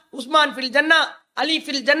ஜன்னா, உஸ்மான் ஃபில் ஜன்னா, அலி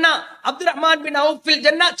ஃபில் ஜன்னா, Abdul Rahman bin Auf fill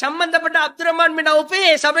ஜன்னா. சம்பந்தப்பட்ட அப்துல் ரஹ்மான் பின் அவுஃப்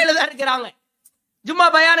சபையில தான் இருக்கிறாங்க, ஜும்மா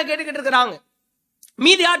பயான கேட்டுக்கிட்டு இருக்கிறாங்க.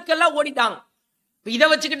 மீதி ஆட்கள்லாம் ஓடிட்டாங்க. இதை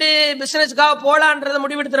வச்சுக்கிட்டு பிசினஸ்க்காக போலான்றத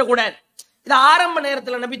முடிவெடுத்துடக்கூடாது. இது ஆரம்ப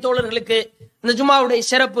நேரத்துல நபி தோழர்களுக்கு இந்த ஜும்மாவுடைய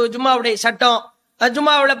சிறப்பு, ஜும்மாவுடைய சட்டம்,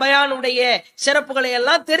 ஜும்மாவுல பயானுடைய சிறப்புகளை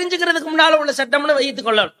எல்லாம் தெரிஞ்சுக்கிறதுக்கு முன்னால உள்ள சட்டம்னு வைத்துக்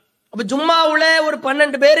கொள்ளணும். அப்ப ஜும்மாவுல ஒரு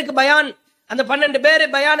 12 பேருக்கு பயான், அந்த 12 பேரு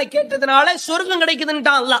பயானை கேட்டதுனால சொர்க்கம்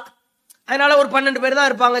கிடைக்குதுன்ட்டான் அல்லாஹ். அதனால ஒரு 12 பேர் தான்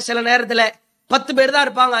இருப்பாங்க, சில நேரத்துல 10 பேர் தான்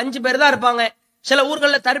இருப்பாங்க, 5 பேர் தான் இருப்பாங்க. சில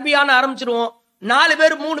ஊர்கள்ல தர்பியான்னு ஆரம்பிச்சிருவோம், 4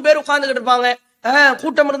 பேர் 3 பேர் உட்கார்ந்துகிட்டு இருப்பாங்க.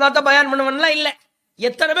 கூட்டம் இருந்தா தான் பயான் பண்ணுவன்லாம் இல்ல,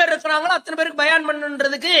 எத்தனை பேர் இருக்கிறாங்களோ அத்தனை பேருக்கு பயான்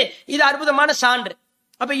பண்ணுன்றதுக்கு இது அற்புதமான சான்று.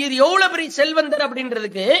 அப்ப இது எவ்வளவு பெரிய செல்வந்தர்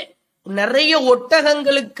அப்படின்றதுக்கு நிறைய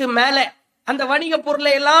ஒட்டகங்களுக்கு மேல அந்த வணிக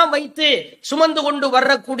பொருளை எல்லாம் வைத்து சுமந்து கொண்டு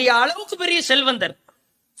வரக்கூடிய அளவுக்கு பெரிய செல்வந்தர்.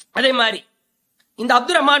 அதே மாதிரி இந்த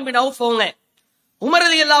அப்துல் ரஹ்மான் பின் அவுஃப் அவங்க உமர்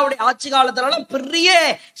ரலியல்லாஹுடைய ஆட்சி காலத்துல பெரிய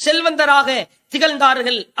செல்வந்தராக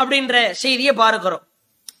திகழ்ந்தார்கள் அப்படின்ற செய்தியை பார்க்கிறோம்.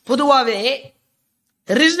 பொதுவாவே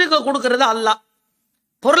ரிஸ்க் கொடுக்கிறது அல்லாஹ்,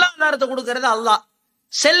 பொருளாதாரத்தை கொடுக்கிறது அல்லாஹ்,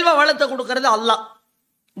 செல்வ வளத்தை கொடுக்கிறது அல்லாஹ்.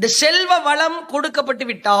 இந்த செல்வ வளம் கொடுக்கப்பட்டு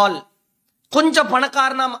விட்டால், கொஞ்சம்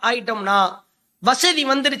பணக்காரனா ஆயிட்டோம்னா, வசதி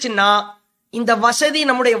வந்துருச்சுன்னா, இந்த வசதி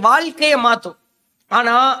நம்முடைய வாழ்க்கையை மாத்தும்.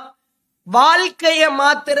 ஆனா வாழ்க்கையை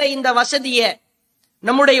மாத்துற இந்த வசதிய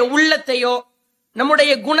நம்முடைய உள்ளத்தையோ,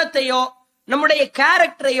 நம்முடைய குணத்தையோ, நம்முடைய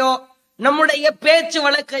கேரக்டரையோ, நம்முடைய பேச்சு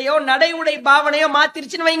வழக்கையோ, நடைமுறை பாவனையோ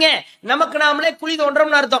மாத்திருச்சுன்னு வைங்க, நமக்கு நாமளே குழி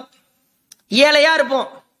தோன்றோம்னு அர்த்தம். ஏழையா இருப்போம்,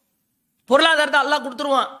 பொருளாதாரத்தை அல்லாஹ்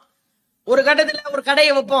கொடுத்துருவான். ஒரு கட்டத்துல ஒரு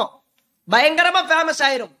கடையை வைப்போம், பயங்கரமா ஃபேமஸ்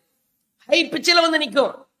ஆயிரும், ஹை பிச்சில வந்து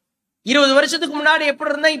நிக்கும். 20 வருஷத்துக்கு முன்னாடி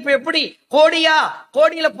எப்படி இருந்தா இப்ப எப்படி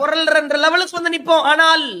கோடியில பொருள்ன்ற லெவலுக்கு வந்து நிப்போம்.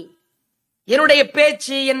 ஆனால் என்னுடைய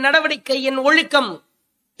பேச்சு, என் நடவடிக்கை, என் ஒழுக்கம்,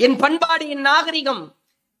 என் பண்பாடு, என் நாகரிகம்,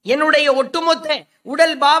 என்னுடைய ஒட்டுமொத்த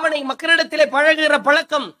உடல் பாவனை, மக்களிடத்திலே பழகுகிற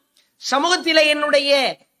பழக்கம், சமூகத்திலே என்னுடைய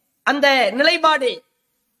அந்த நிலைப்பாடு,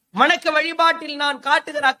 வணக்க வழிபாட்டில் நான்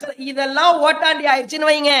காட்டுகிற அக்கறை, இதெல்லாம் ஓட்டாண்டி ஆயிடுச்சுன்னு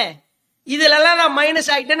வைங்க, இதுல எல்லாம் நான் மைனஸ்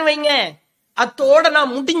ஆயிட்டேன்னு வைங்க, அத்தோட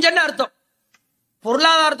நான் முடிஞ்சேன்னு அர்த்தம்.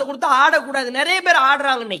 பொருளாதாரத்தை கொடுத்தா ஆடக்கூடாது. நிறைய பேர்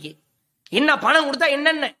ஆடுறாங்க இன்னைக்கு. என்ன பணம் கொடுத்தா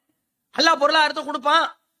என்னென்ன, அல்லாஹ் பொருளாதாரத்தை கொடுப்பான்,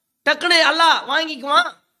 டக்குன்னு அல்லாஹ் வாங்கிக்குவான்.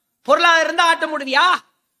 பொருளாதாரம் இருந்தா ஆட்ட முடியா?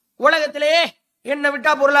 உலகத்திலே என்ன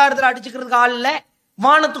விட்டா பொருளாதாரத்தில் அடிச்சுக்கிறதுக்கு ஆள் இல்ல.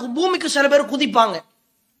 வானத்துக்கு பூமிக்கு சில பேர் குதிப்பாங்க.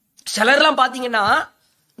 சிலர்லாம் பாத்தீங்கன்னா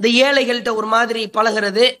இந்த ஏழைகள்கிட்ட ஒரு மாதிரி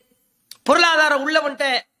பழகிறது, பொருளாதாரம் உள்ளவன்ட்ட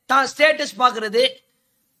தான் ஸ்டேட்டஸ் பாக்குறது.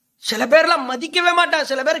 சில பேர்லாம் மதிக்கவே மாட்டான்,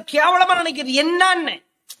 சில பேர் கேவலமா நினைக்கிறது. என்னன்னு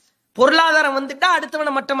பொருளாதாரம் வந்துட்டா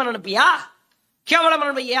அடுத்தவனை மட்டமா நினைப்பியா? கேவலமா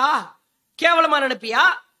நினைப்பியா? கேவலமா நினைப்பியா?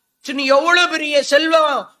 நீ எவ்வளவு பெரிய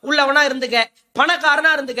செல்வம் உள்ளவனா இருந்துக்க,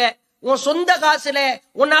 பணக்காரனா இருந்துக்க, உன் சொந்த காசுல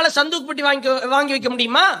உன்னால சந்தூக் பெட்டி வாங்கி வைக்க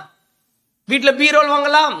முடியுமா? வீட்டுல பீரோல்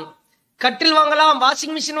வாங்கலாம், கட்டில் வாங்கலாம்,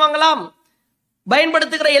 வாஷிங் மிஷின் வாங்கலாம்,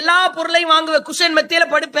 பயன்படுத்துகிற எல்லா பொருளையும் வாங்குவேன், குஷன் மெத்தியில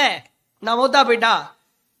படுப்பேன். நான் மௌத்தா போயிட்டா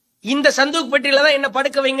இந்த சந்தூக் பெட்டியில தான் என்ன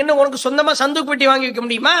படுக்க வைங்கன்னு உனக்கு சொந்தமா சந்தூக் பெட்டி வாங்கி வைக்க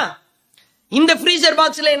முடியுமா? இந்த ஃப்ரீசர்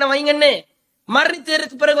பாக்ஸ்ல என்ன வைங்கன்னு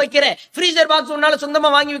மரணித்ததுக்கு பிறகு வைக்கிற ஃப்ரீசர் பாக்ஸ் உன்னால சொந்தமா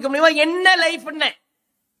வாங்கி வைக்க முடியுமா? என்ன லைஃப், என்ன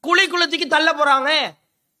குழிக்குள்ள தூக்கி தள்ள போறாங்க.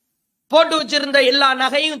 போட்டு வச்சிருந்த எல்லா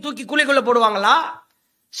நகையும் தூக்கி குழிக்குள்ள போடுவாங்களா?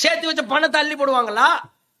 சேர்த்து வச்ச பணத்தை அள்ளி போடுவாங்களா?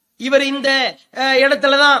 இவர் இந்த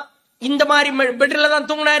இடத்துலதான் இந்த மாதிரி பெட்ல தான்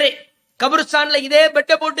தூங்கினாரு, கபிரிஸ்தான்ல இதே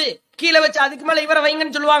பெட்டை போட்டு கீழே வச்சு அதுக்கு மேல இவரை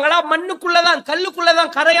வைங்கன்னு சொல்லுவாங்களா? மண்ணுக்குள்ளதான்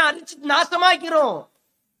கல்லுக்குள்ளதான் கரையா அரிச்சு நாசமாக்கிறோம்.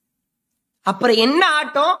 அப்புறம் என்ன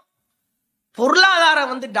ஆட்டம்?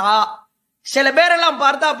 பொருளாதாரம் வந்துட்டா சில பேரெல்லாம்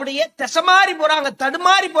பார்த்தா அப்படியே திசமாறி போறாங்க,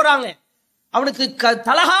 தடுமாறி போறாங்க. அவனுக்கு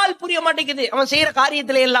தலகால் புரிய மாட்டேங்குது அவன் செய்யற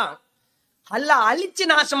காரியத்தில எல்லாம். அல்லாஹ் அழிச்சு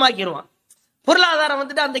நாசமாக்கிடுவான். பொருளாதாரம்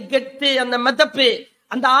வந்துட்டு அந்த கெட்டு, அந்த மெதப்பு,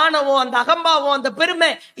 அந்த ஆணவம், அந்த அகம்பாவம், அந்த பெருமை,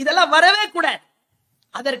 இதெல்லாம் வரவே கூடாது.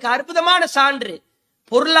 அதற்கு அற்புதமான சான்று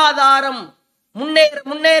பொருளாதாரம் முன்னேற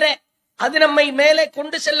முன்னேற அது நம்மை மேலே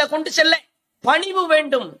கொண்டு செல்ல பணிவு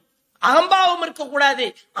வேண்டும், அகம்பாவம் இருக்கக்கூடாது,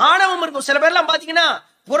 ஆணவம் இருக்கும். சில பேர்லாம் பாத்தீங்கன்னா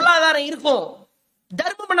பொருளாதாரம் இருக்கும்,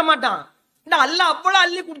 தர்மம் பண்ண மாட்டான். அல்லாஹ் அவ்வளவு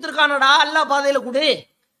அள்ளி கொடுத்துருக்கானடா, அல்லாஹ் பாதையில கொடு,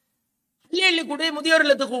 அள்ளி கொடு, முதியோர்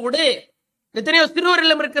இல்லத்துக்கு கொடு, எத்தனையோ சிறுவர்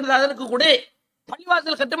இல்லம் இருக்கிறது அதற்கு கொடு,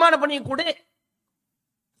 பள்ளிவாசல் கட்டுமான பண்ணி கொடு.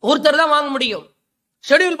 ஒருத்தர் தான் வாங்க முடியும்,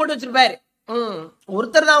 ஷெடியூல் போட்டு வச்சிருப்பாரு.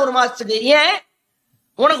 ஒருத்தர் தான் ஒரு மாசத்துக்கு. ஏன்?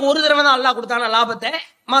 உனக்கு ஒரு தடவை தான் அல்லாஹ் கொடுத்தான லாபத்தை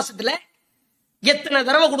மாசத்துல, எத்தனை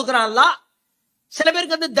தடவை கொடுக்கறான் அல்லாஹ். சில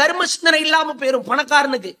பேருக்கு வந்து தர்ம சிந்தனை இல்லாம போயிரும்.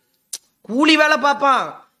 பணக்காரனுக்கு கூலி வேலை பார்ப்பான்,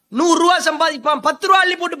 100 ரூபாய் சம்பாதிப்பான், 10 ரூபாய்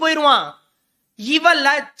அள்ளி போட்டு போயிருவான். இவன்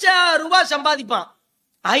லட்சம் ரூபாய் சம்பாதிப்பான்,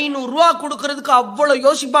 500 ரூபாய் கொடுக்கறதுக்கு அவ்வளவு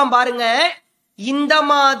யோசிப்பான். பாருங்க, இந்த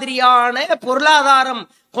மாதிரியான பொருளாதாரம்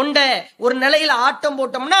கொண்ட ஒரு நிலையில ஆட்டம்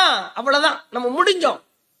போட்டோம்னா அவ்வளவுதான், நம்ம முடிஞ்சோம்.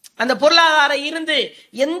 அந்த பொருளாதாரம் இருந்து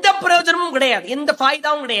எந்த பிரயோஜனமும் கிடையாது, எந்த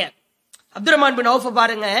ஃபாய்தாவும் கிடையாது. அப்துல் ரஹ்மான் பின் அவுஃப்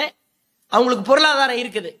பாருங்க, அவங்களுக்கு பொருளாதாரம்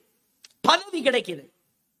இருக்குது, பதவி கிடைக்குது.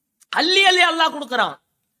 அள்ளி அள்ளி அல்லாஹ் கொடுக்கறான்.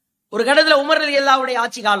 ஒரு கடத்துல உமர் ரலியல்லாஹுடைய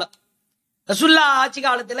ஆட்சி காலம், ரசூலுல்லாஹ் ஆட்சி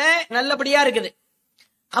காலத்துல நல்லபடியா இருக்குது.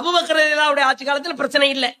 அபூபக்கர் ரலியல்லாஹுடைய ஆட்சி காலத்துல பிரச்சனை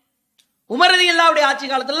இல்லை. உமர் ரலியல்லாஹுடைய ஆட்சி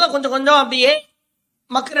காலத்துல கொஞ்சம் கொஞ்சம் அப்படியே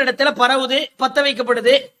மக்களிடத்துல பரவுது, பத்த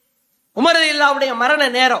வைக்கப்படுது. உமர் ரலியல்லாஹுடைய மரண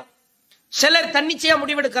நேரம் சிலர் தன்னிச்சையா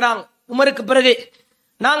முடிவெடுக்கிறாங்க. உமருக்கு பிறகு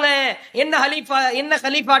நாங்க என்ன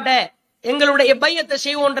கலீஃபாட்ட எங்களுடைய பையத்தை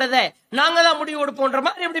செய்வோன்றத நாங்க தான் முடிவு எடுப்போன்ற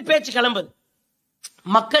மாதிரி எப்படி பேச்சு கிளம்புது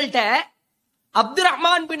மக்கள்கிட்ட. அப்துல்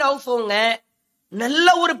ரஹ்மான் பின் அவுஃப் அவங்க நல்ல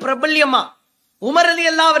ஒரு பிரபல்யமா உமர்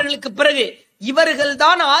ரலியல்லாஹு அவர்களுக்கு பிறகு இவர்கள்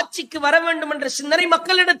தான் ஆட்சிக்கு வர வேண்டும் என்ற சிந்தனை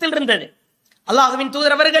மக்களிடத்தில் இருந்தது. அல்லாஹ்வின்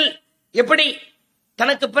தூதர் அவர்கள் எப்படி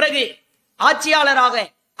தனக்கு பிறகு ஆட்சியாளராக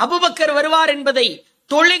அபூபக்கர் வருவார் என்பதை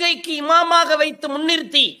தொழுகைக்கு இமாமாக வைத்து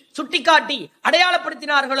முன்னிறுத்தி சுட்டிக்காட்டி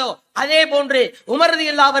அடையாளப்படுத்தினார்களோ அதே போன்று உமர்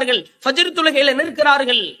ரலியல்லாஹு அவர்கள் ஃபஜ்ர் தொழுகையில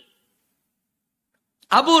நிற்கிறார்கள்.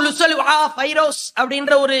 அபு லுசல் ஃபைரோஸ்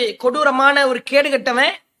அப்படின்ற ஒரு கொடூரமான ஒரு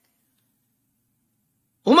கேடுகட்டவன்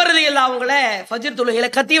உமர் ரலியல்லாஹு அவங்கள ஃபஜ்ர் தொழுகையில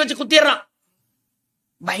கத்தி வச்சு குத்திடுறான்.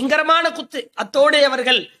 பயங்கரமான குத்து. அத்தோடு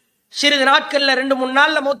அவர்கள் சிறிது நாட்கள்ல 2-3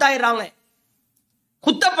 நாள்ல மௌத்தாயிடுறாங்க.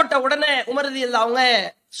 குத்தப்பட்ட உடனே உமர் ரலியல்லாஹு அவங்க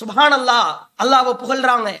சுப்ஹானல்லாஹ் அல்லாஹ்வை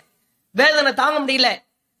புகழ்றாங்க. வேதனை தாங்க முடியல,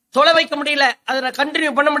 தொலை வைக்க முடியல, அதை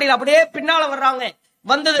கண்டினியூ பண்ண முடியல. அப்படியே பின்னால வர்றாங்க.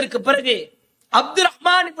 வந்ததற்கு பிறகு அப்துல்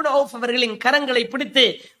ரஹ்மான் இப்னு அவுஃப் அவர்களின் கரங்களை பிடித்து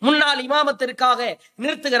முன்னாள் இமாமத்திற்காக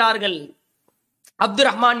நிறுத்துகிறார்கள். அப்துல்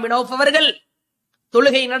ரஹ்மான் பின் அவுஃப் அவர்கள்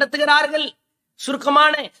தொழுகை நடத்துகிறார்கள்.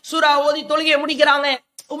 சுருக்கமான சூரா ஓதி தொழுகையை முடிக்கிறாங்க.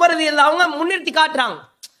 உமர் ரலியல்லாஹு அவங்க முன்னிறுத்தி காட்டுறாங்க.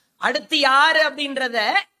 அடுத்து யாரு அப்படின்றத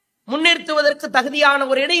முன்னிறுத்துவதற்கு தகுதியான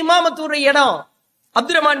ஒரு இடம் இமாமத்துடைய இடம்.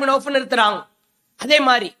 Abdul Rahman bin Auf நிறுத்துறாங்க. அதே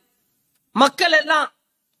மாதிரி மக்கள் எல்லாம்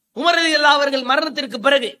உமர் ரலியல்லாஹு அவர்கள் மரணத்திற்கு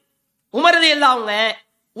பிறகு உமர் ரலியல்லாஹு அவங்க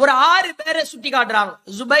ஒரு 6 பேரை சுட்டி காட்டுறாங்க.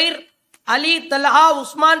 ஜுபைர், அலி, தல்ஹா,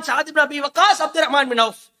 உஸ்மான், சாத் இப்னு அபி Waqqas, Abdul Rahman bin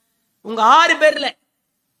Auf. உங்க 6 பேர்ல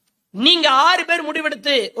நீங்க 6 பேர்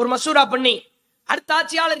முடிவெடுத்து ஒரு மசூரா பண்ணி அடுத்த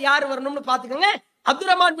ஆட்சியாளர் யார் வரணும்னு பாத்துக்கோங்க.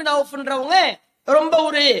 அப்துல் ரஹ்மான் பின் அவுஃப்ன்றவங்க ரொம்ப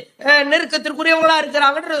ஒரு நெருக்கத்திற்குரியவங்களா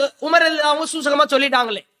இருக்கிறாங்க. உமர் ரலியல்லாஹு அவங்க சூசகமா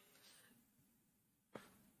சொல்லிட்டாங்களே.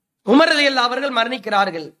 உமர் ரலியல்லாஹு அவர்கள்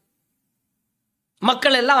மரணிக்கிறார்கள்.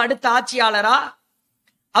 மக்கள் எல்லாம் அடுத்த ஆட்சியாளரா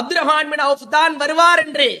அப்துல் ரஹ்மான் பின் அவுஃப் தான் வருவார்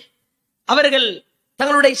என்று அவர்கள்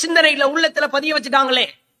தங்களுடைய சிந்தனையில உள்ளத்துல பதிய வச்சுட்டாங்களே.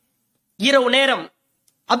 இரவு நேரம்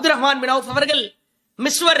அப்துல் ரஹ்மான் பின் அவுஃப் அவர்கள்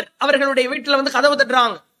மிஸ்வர் அவர்களுடைய வீட்டுல வந்து கதவு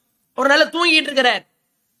தட்டுறாங்க. ஒரு நாள் தூங்கிட்டு இருக்கிறார்.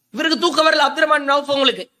 இவருக்கு தூக்க வரல. அப்துல் ரஹ்மான் பின் அவுஃப்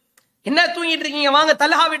அவங்களுக்கு என்ன தூங்கிட்டு இருக்கீங்க, வாங்க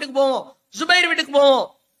தல்ஹா வீட்டுக்கு போவோம், ஜுபைர் வீட்டுக்கு போவோம்,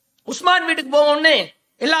 உஸ்மான் வீட்டுக்கு போவோம்னு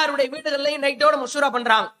எல்லாருடைய வீடுகள்லையும் நைட்டோட மசூரா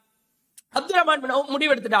பண்றாங்க. அப்துல் ரஹ்மான் பின் அவுஃப்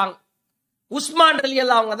முடிவெடுத்துட்டாங்க. உஸ்மான்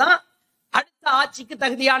ரலியல்லாஹு அவங்க தான் அடுத்த ஆட்சிக்கு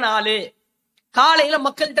தகுதியான ஆளு. காலையில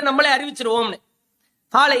மக்கள்கிட்ட நம்மளே அறிவிச்சிருவோம்னு.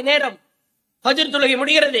 காலை நேரம் ஃபஜ்ர் தொழுகை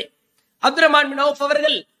முடிகிறது. அப்துல் ரஹ்மான் பின் அவுஃப்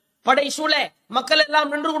அவர்கள் படை சூழ மக்கள்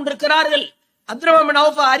எல்லாம் நின்று கொண்டிருக்கிறார்கள். அப்துல் ரஹ்மான் பின்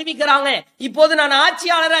அவுஃப் அறிவிக்கிறாங்க, இப்போது நான்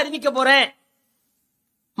ஆட்சியாளரை அறிவிக்க போறேன்.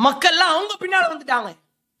 மக்கள் எல்லாம் அவங்க பின்னால வந்துட்டாங்க.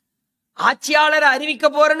 ஆட்சியாளரை அறிவிக்க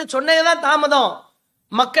போறேன்னு சொன்னதுதான் தாமதம்.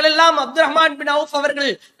 மக்கள் எல்லாம் அப்துல் ரஹ்மான் பின் அவுஃப்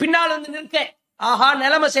அவர்கள் பின்னால் வந்து நிற்க, ஆஹா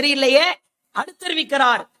நிலைமை சரியில்லையே,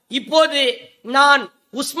 அடுத்தறிவிக்கிறார். இப்போது நான்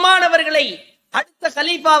உஸ்மான் அவர்களை அடுத்த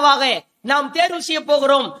கலீஃபாவாக நாம் தேர்வு செய்ய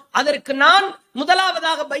போகிறோம், அதற்கு நான்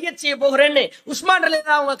முதலாவதாக பையத் செய்ய போகிறேன்னு உஸ்மான்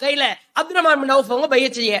ரலியல்லாஹு அவங்க கையில அப்துல் ரஹ்மான் பின் அவுஃப் அவங்க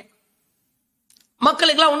பையத் செய்ய.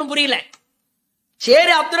 மக்களுக்கு எல்லாம் ஒண்ணும் புரியல.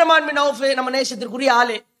 சரி, அப்துல் ரஹ்மான் பின் அவுஃப் நம்ம நேசத்திற்குரிய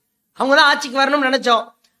ஆளு, அவங்கதான் ஆட்சிக்கு வரணும்னு நினைச்சோம்.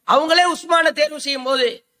 அவங்களே உஸ்மான தேர்வு செய்யும் போது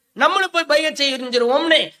நம்மளும் போய் பையத்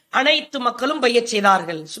செஞ்சிருவோம்னு அனைத்து மக்களும் பையத்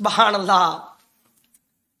செய்தார்கள். சுப்ஹானல்லாஹ்.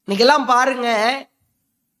 இன்னைக்கெல்லாம் பாருங்க,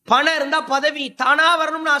 பணம் இருந்தா பதவி தானா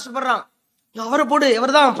வரணும்னு ஆசைப்படுறான். அவரை போடு,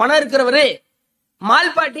 அவர் தான் பணம் இருக்கிறவரு,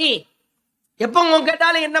 மால்பாட்டி, எப்ப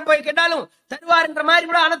கேட்டாலும் என்ன போய் கேட்டாலும் தருவாருன்ற மாதிரி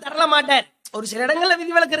கூட, ஆனா தரல மாட்டார். ஒரு சில இடங்கள்ல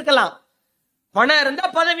விதிவிலக்கு இருக்கலாம். பணம் இருந்தா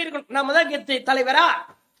பதவி இருக்கணும். நம்ம தான் கெத்து. தலைவரா,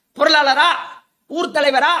 பொருளாளரா, ஊர்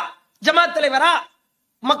தலைவரா, ஜமாத் தலைவரா,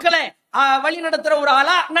 மக்களை வழி நடத்துற ஒரு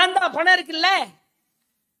ஆளா, நான் தான். பணம் இருக்குல்ல,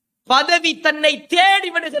 பதவி தன்னை தேடி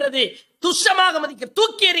விடுகிறது. துச்சமாக மதிக்க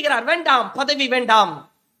தூக்கி எறிகிறார். வேண்டாம், பதவி வேண்டாம்,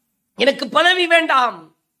 எனக்கு பதவி வேண்டாம்.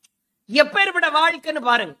 எப்பேற்பட்ட வாழ்க்கைன்னு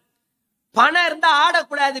பாருங்க. பணம் இருந்தா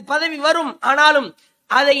ஆடக்கூடாது, பதவி வரும், ஆனாலும்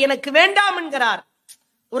அதை எனக்கு வேண்டாம் என்கிறார்.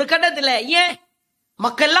 ஒரு கட்டத்துல ஏன்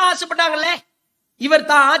மக்கள்லாம் ஆசைப்பட்டாங்களே, இவர்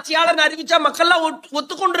தான் ஆட்சியாளர் அறிவிச்சா மக்கள்லாம்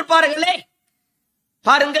ஒத்துக்கொண்டிருப்பார்களே.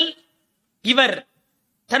 பாருங்கள், இவர்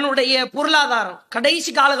தன்னுடைய பொருளாதாரம்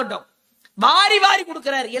கடைசி காலகட்டம் வாரி வாரி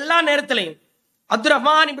கொடுக்கிறார் எல்லா நேரத்திலையும். அப்துல்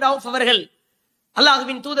ரஹ்மான் இப்னு அவுஃப் அவர்கள்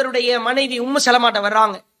அல்லாஹ்வின் தூதருடைய மனைவி உம்மு சலமாட்ட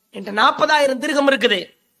வர்றாங்க. என்கிட்ட 40,000 திர்ஹம் இருக்குது,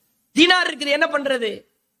 தீனார் இருக்குது, என்ன பண்றது?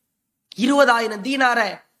 20,000 தீனார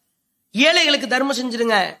ஏழைகளுக்கு தர்மம்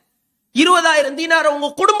செஞ்சிருங்க. 20,000 தீனாரை உங்க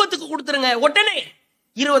குடும்பத்துக்கு கொடுத்துருங்க. உடனே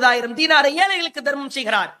 20,000 தீனாரை ஏழைகளுக்கு தர்மம்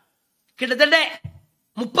செய்கிறார். கிட்டத்தட்ட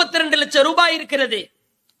 32 லட்சம் ரூபாய் இருக்கிறது.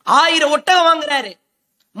 1000 ஒட்டகம் வாங்குறாரு,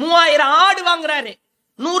 3000 ஆடு வாங்குறாரு,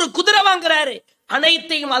 100 குதிரை வாங்குறாரு.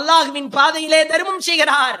 அனைத்தையும் அல்லாஹ்வின் பாதையிலே தர்மம்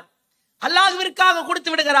செய்கிறார். அல்லாஹ்விற்காக கொடுத்து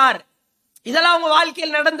விடுகிறார். இதெல்லாம் உங்க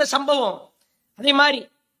வாழ்க்கையில் நடந்த சம்பவம். அதே மாதிரி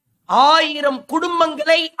 1000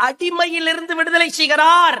 குடும்பங்களை அடிமையிலிருந்து விடுதலை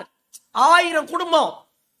செய்கிறார். 1000 குடும்பம்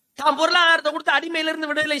தாம் பொருளாதாரத்தை கொடுத்து அடிமையிலிருந்து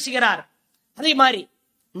விடுதலை செய்கிறார். அதே மாதிரி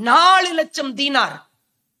 4 லட்சம் தீனார்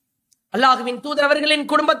அல்லாஹ்வின் தூதர் அவர்களின்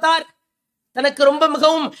குடும்பத்தார் தனக்கு ரொம்ப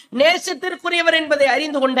மிகவும் நேசத்திற்குரியவர் என்பதை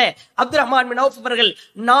அறிந்து கொண்ட அப்துல் ரஹ்மான் பின் அவுஃப் அவர்கள்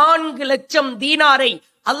 4 லட்சம் தீனாரை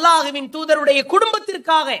அல்லாஹ்வின் தூதருடைய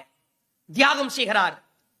குடும்பத்திற்காக தியாகம் செய்கிறார்.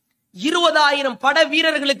 20,000 பட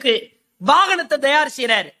வீரர்களுக்கு வாகனத்தை தயார்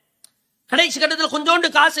செய்கிறார். கடைசி கட்டத்தில் கொஞ்சோண்டு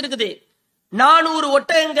காசு இருக்குது, 400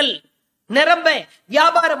 ஒட்டகங்கள் நிரம்ப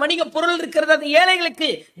வியாபார வணிக பொருள் இருக்கிறது, அந்த ஏழைகளுக்கு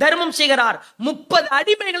தர்மம் செய்கிறார். 30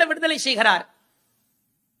 அடிமைகளை விடுதலை செய்கிறார்.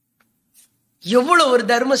 எவ்வளவு ஒரு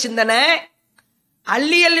தர்ம சிந்தனை!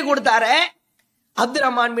 அள்ளி அள்ளி கொடுத்தாரு. அப்துல்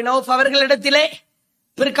ரஹ்மான் பின் அவுஃப் அவர்களிடத்திலே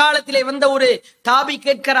பிற்காலத்திலே வந்த ஒரு தாபி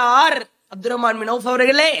கேட்கிறார், அப்துல் ரஹ்மான் பின் அவுஃப்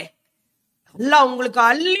அவர்களே, அல்லாஹ் உங்களுக்கு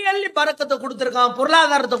அள்ளி அள்ளி பரக்கத்தை கொடுத்திருக்கான்,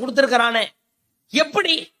 பொருளாதாரத்தை கொடுத்திருக்கிறானே,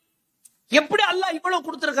 எப்படி எப்படி அல்லாஹ் இவ்வளவு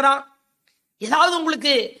கொடுத்திருக்கிறான்? ஏதாவது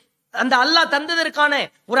உங்களுக்கு அந்த அல்லாஹ் தந்ததற்கான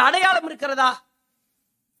ஒரு அடையாளம் இருக்கிறதா?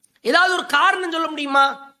 ஏதாவது ஒரு காரணம் சொல்ல முடியுமா?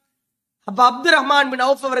 அப்ப அப்துல் ரஹ்மான் பின்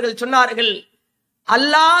அவுஃப் அவர்கள் சொன்னார்கள்,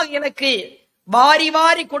 அல்லாஹ் எனக்கு வாரி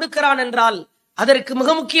வாரி கொடுக்கிறான் என்றால் அதற்கு மிக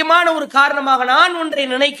முக்கியமான ஒரு காரணமாக நான் ஒன்றை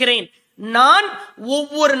நினைக்கிறேன். நான்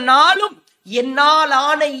ஒவ்வொரு நாளும் என்னால்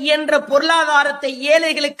ஆன இயன்ற பொருளாதாரத்தை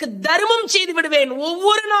ஏழைகளுக்கு தர்மம் செய்து விடுவேன்.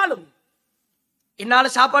 ஒவ்வொரு நாளும் என்னால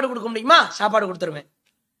சாப்பாடு கொடுக்க முடியுமா? சாப்பாடு கொடுத்துருவேன்.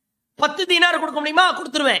 10 தீனார் கொடுக்க முடியுமா?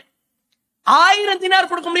 கொடுத்துருவேன். 1000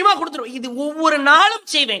 தீனார் கொடுக்க முடியுமா? கொடுத்துருவேன். இது ஒவ்வொரு நாளும்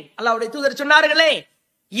செய்வேன். அல்லாஹ்வுடைய தூதர் சொன்னார்களே,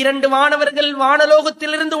 2 வானவர்கள்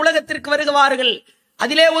வானலோகத்திலிருந்து உலகத்திற்கு வருவார்கள்.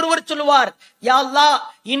 அதிலே ஒருவர் சொல்லுவார், யா அல்லாஹ்,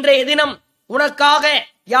 இன்றைய தினம் உனக்காக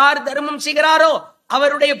யார் தர்மம் செய்கிறாரோ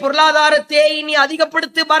அவருடைய பொருளாதாரத்தை நீ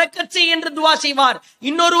அதிகப்படுத்தி பரக்கத் செய் என்று துவா செய்வார்.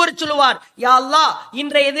 இன்னொருவர் சொல்லுவார், யா அல்லாஹ்,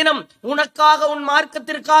 இன்றைய தினம் உனக்காக உன்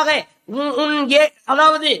மார்க்கத்திற்காக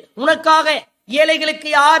அதாவது உனக்காக ஏழைகளுக்கு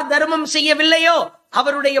யார் தர்மம் செய்யவில்லையோ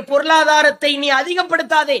அவருடைய பொருளாதாரத்தை நீ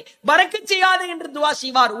அதிகப்படுத்தாதே, பரக்கத் செய்யாதே என்று துவா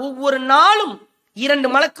செய்வார். ஒவ்வொரு நாளும் 2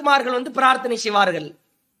 மலக்குமார்கள் வந்து பிரார்த்தனை செய்வார்கள்.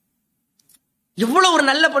 எவ்வளவு ஒரு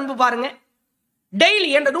நல்ல பண்பு பாருங்க. டெய்லி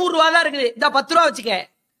என்ற 100 ரூபா தான் இருக்குது, இந்த 10 ரூபா வச்சுக்க.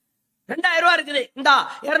 2000 ரூபா இருக்குது, இந்த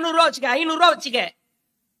 200 ரூபா வச்சுக்க, 500 ரூபா வச்சுக்க.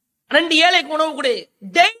 2 ஏழைக்கு உணவு கொடு.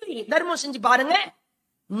 டெய்லி தர்மம் செஞ்சு பாருங்க,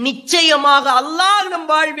 நிச்சயமாக அல்லாஹ் நம்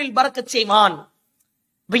வாழ்வில் பரக்கத் செய்வான்.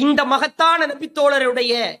 இந்த மகத்தான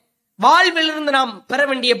நபித்தோழருடைய வாழ்வில் இருந்து நாம் பெற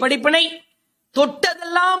வேண்டிய படிப்பினை,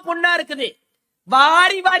 தொட்டதெல்லாம் பொண்ணா இருக்குது,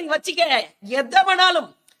 வாரி வாரி வச்சுக்க. எதை வேணாலும்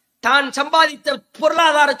தான் சம்பாதித்த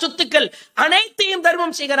பொருளாதார சொத்துக்கள் அனைத்தையும்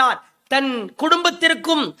தர்மம் செய்கிறார். தன்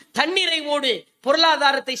குடும்பத்திற்கும் தன்னிறைவோடு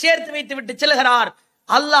பொருளாதாரத்தை சேர்த்து வைத்து விட்டு செல்கிறார்.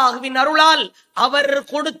 அல்லாஹுவின் அருளால் அவர்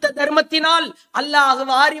கொடுத்த தர்மத்தினால் அல்லாஹ்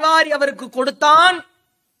வாரி வாரி அவருக்கு கொடுத்தான்.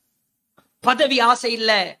 பதவி ஆசை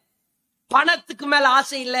இல்ல, பணத்துக்கு மேல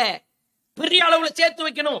ஆசை இல்ல, பெரிய அளவுல சேர்த்து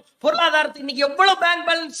வைக்கணும், பொருளாதாரத்தை இன்னைக்கு எவ்வளவு பேங்க்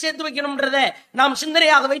பேலன்ஸ் சேர்த்து வைக்கணும்ன்றத நாம்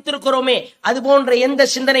சிந்தனையாக வைத்திருக்கிறோமே, அது போன்ற எந்த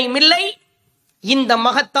சிந்தனையும் இல்லை. இந்த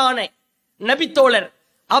மகத்தான நபித்தோழர்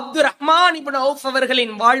அப்துல் ரஹ்மான் இப்னு அவுஃப்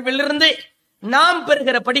அவர்களின் வாழ்விலிருந்து நாம்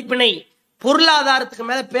பெறுகிற படிப்பினை, பொருளாதாரத்துக்கு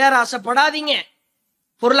மேல பேராசைப்படாதீங்க.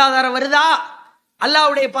 பொருளாதாரம் வருதா,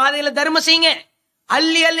 அல்லாஹ்வுடைய பாதையில தர்மம் செய்யுங்க,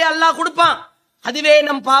 அள்ளி அள்ளி அல்லாஹ் கொடுப்பான். அதுவே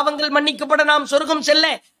நம் பாவங்கள் மன்னிக்கப்பட நாம் சொர்க்கம் செல்ல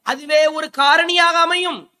அதுவே ஒரு காரணியாக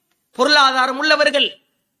அமையும். பொருளாதாரம் உள்ளவர்கள்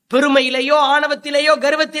பெருமையிலேயோ ஆணவத்திலேயோ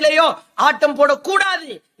கர்வத்திலேயோ ஆட்டம் போடக்கூடாது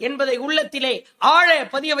என்பதை உள்ளத்திலே ஆழ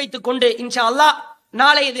பதிய வைத்துக் கொண்டு இன்ஷா அல்லாஹ்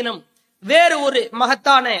நாளைய தினம் வேறு ஒரு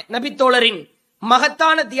மகத்தான நபித்தோழரின்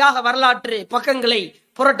மகத்தான தியாக வரலாற்று பக்கங்களை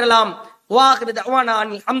புரட்டலாம். வாஹிரு தஅவானா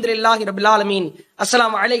அல்ஹம்துலில்லாஹி ரப்பில் ஆலமீன்.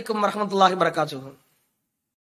 அஸ்ஸலாமு அலைக்கும் வரஹ்மத்துல்லாஹி வபரகாத்துஹு.